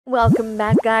Welcome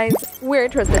back, guys. We're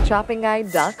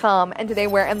TrustedShoppingGuide.com, and today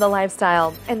we're in the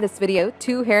lifestyle. In this video,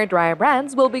 two hair dryer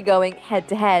brands will be going head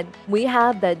to head. We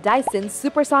have the Dyson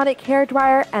Supersonic Hair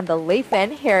Dryer and the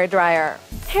Laifen Hair Dryer.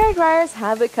 Hair dryers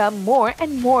have become more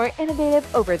and more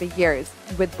innovative over the years,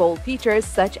 with bold features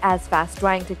such as fast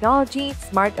drying technology,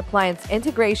 smart appliance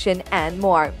integration, and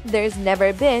more. There's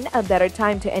never been a better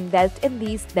time to invest in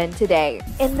these than today.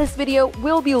 In this video,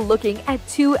 we'll be looking at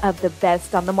two of the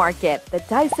best on the market, the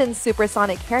Dyson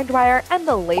Supersonic Hair Dryer and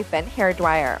the Laifen Hair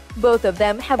Dryer. Both of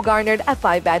them have garnered a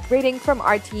 5-bat rating from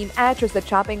our team at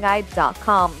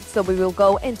TrustedShoppingGuide.com, so we will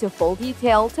go into full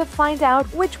detail to find out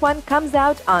which one comes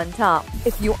out on top.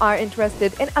 If you are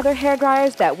interested in other hair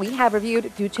dryers that we have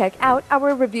reviewed, do check out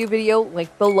our review video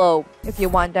linked below. If you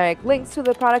want direct links to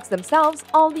the products themselves,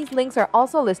 all these links are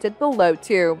also listed below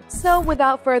too. So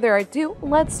without further ado,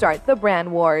 let's start the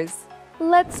brand wars.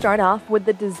 Let's start off with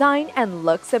the design and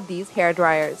looks of these hair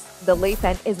dryers. The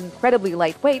Laifen is incredibly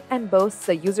lightweight and boasts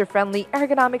a user-friendly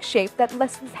ergonomic shape that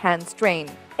lessens hand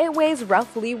strain. It weighs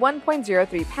roughly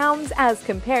 1.03 pounds as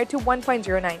compared to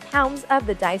 1.09 pounds of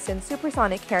the Dyson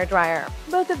Supersonic Hair Dryer.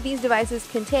 Both of these devices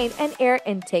contain an air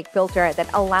intake filter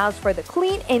that allows for the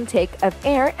clean intake of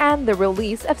air and the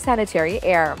release of sanitary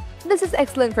air. This is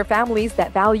excellent for families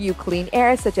that value clean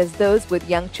air, such as those with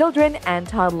young children and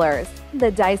toddlers.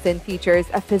 The Dyson features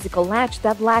a physical latch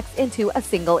that locks into a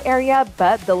single area,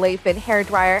 but the Laifen hair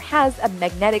dryer has a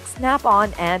magnetic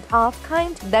snap-on and off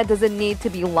kind that doesn't need to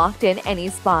be locked in any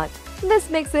spot. This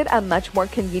makes it a much more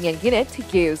convenient unit to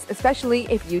use, especially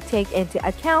if you take into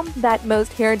account that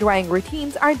most hair drying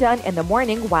routines are done in the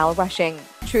morning while rushing.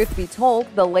 Truth be told,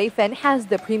 the Laifen has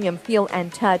the premium feel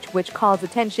and touch which calls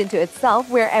attention to itself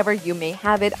wherever you may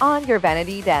have it on your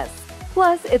vanity desk.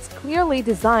 Plus, it's clearly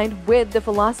designed with the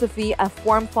philosophy of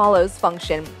form follows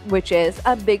function, which is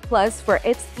a big plus for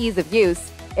its ease of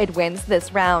use. It wins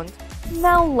this round.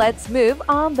 Now let's move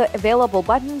on the available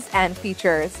buttons and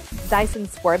features.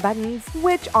 Dyson's 4 buttons,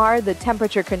 which are the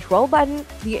temperature control button,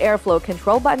 the airflow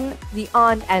control button, the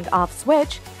on and off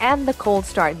switch, and the cold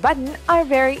start button, are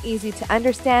very easy to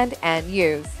understand and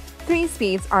use. 3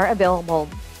 speeds are available: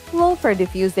 low for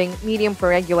diffusing, medium for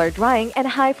regular drying, and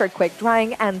high for quick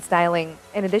drying and styling.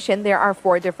 In addition, there are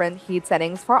 4 different heat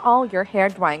settings for all your hair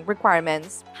drying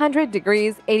requirements: 100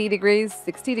 degrees, 80 degrees,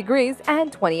 60 degrees,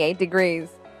 and 28 degrees.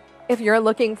 If you're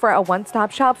looking for a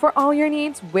one-stop shop for all your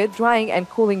needs with drying and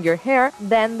cooling your hair,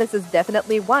 then this is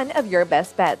definitely one of your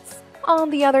best bets. On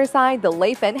the other side, the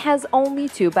Laifen has only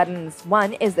 2 buttons.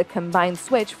 One is the combined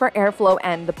switch for airflow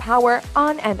and the power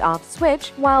on and off switch,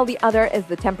 while the other is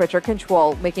the temperature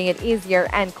control, making it easier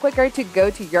and quicker to go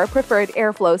to your preferred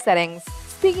airflow settings.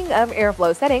 Speaking of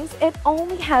airflow settings, it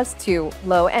only has 2,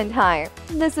 low and high.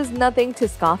 This is nothing to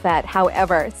scoff at,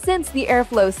 however, since the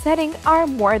airflow settings are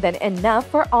more than enough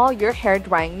for all your hair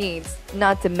drying needs.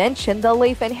 Not to mention, the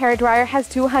Laifen hair dryer has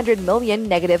 200 million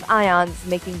negative ions,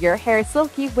 making your hair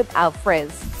silky without frizz.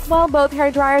 While both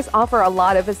hair dryers offer a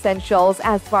lot of essentials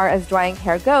as far as drying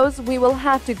hair goes, we will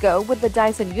have to go with the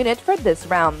Dyson unit for this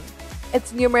round.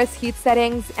 Its numerous heat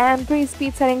settings and 3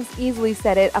 speed settings easily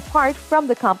set it apart from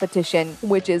the competition,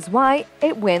 which is why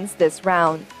it wins this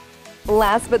round.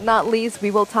 Last but not least,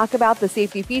 we will talk about the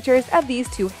safety features of these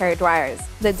two hair dryers.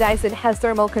 The Dyson has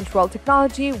thermal control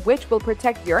technology which will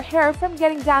protect your hair from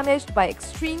getting damaged by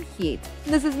extreme heat.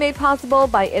 This is made possible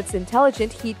by its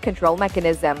intelligent heat control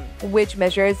mechanism, which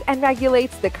measures and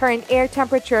regulates the current air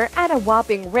temperature at a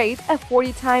whopping rate of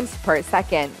 40 times per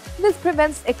second. This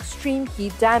prevents extreme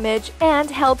heat damage and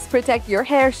helps protect your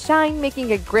hair shine, making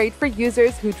it great for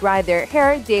users who dry their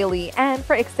hair daily and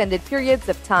for extended periods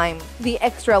of time. The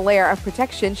extra layer of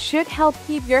protection should help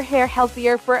keep your hair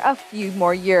healthier for a few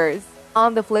more years.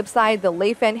 On the flip side, the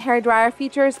Laifen hair dryer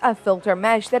features a filter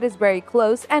mesh that is very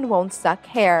close and won't suck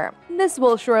hair. This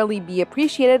will surely be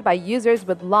appreciated by users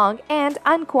with long and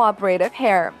uncooperative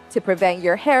hair. To prevent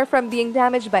your hair from being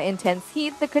damaged by intense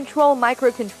heat, the Control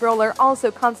microcontroller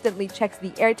also constantly checks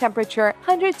the air temperature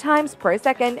 100 times per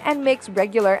second and makes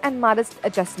regular and modest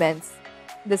adjustments.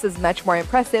 This is much more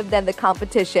impressive than the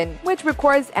competition, which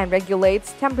records and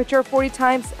regulates temperature 40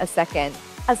 times a second.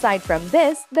 Aside from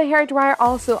this, the hair dryer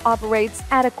also operates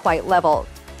at a quiet level.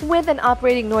 With an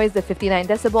operating noise of 59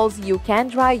 decibels, you can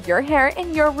dry your hair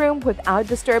in your room without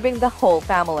disturbing the whole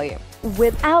family.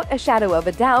 Without a shadow of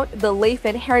a doubt, the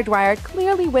Laifen hair dryer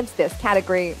clearly wins this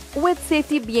category. With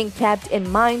safety being kept in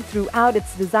mind throughout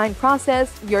its design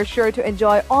process, you're sure to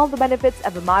enjoy all the benefits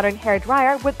of a modern hair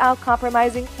dryer without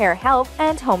compromising hair health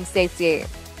and home safety.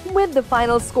 With the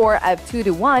final score of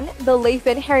 2-1, the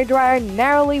Laifen Hair Dryer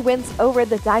narrowly wins over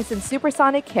the Dyson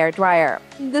Supersonic Hair Dryer.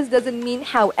 This doesn't mean,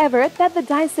 however, that the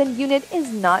Dyson unit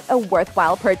is not a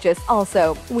worthwhile purchase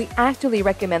also. We actually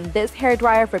recommend this hair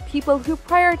dryer for people who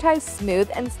prioritize smooth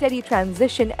and steady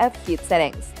transition of heat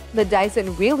settings. The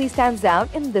Dyson really stands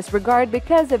out in this regard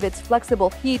because of its flexible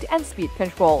heat and speed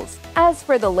controls. As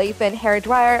for the Laifen Hair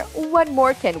Dryer, what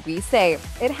more can we say?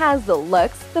 It has the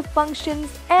looks, the functions,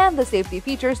 and the safety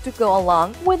features to go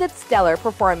along with its stellar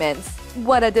performance.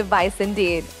 What a device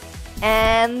indeed!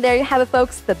 And there you have it,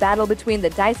 folks. The battle between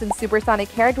the Dyson Supersonic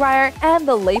Hair Dryer and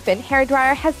the Laifen Hair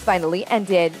Dryer has finally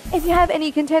ended. If you have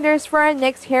any contenders for our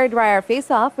next hair dryer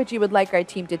face-off which you would like our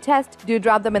team to test, do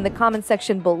drop them in the comment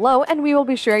section below and we will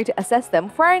be sure to assess them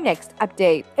for our next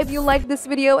update. If you liked this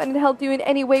video and it helped you in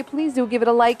any way, please do give it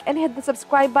a like and hit the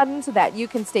subscribe button so that you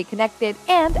can stay connected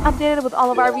and updated with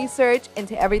all of our research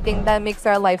into everything that makes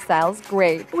our lifestyles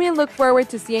great. We look forward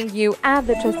to seeing you at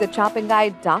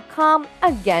thetrustedshoppingguide.com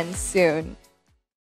again soon.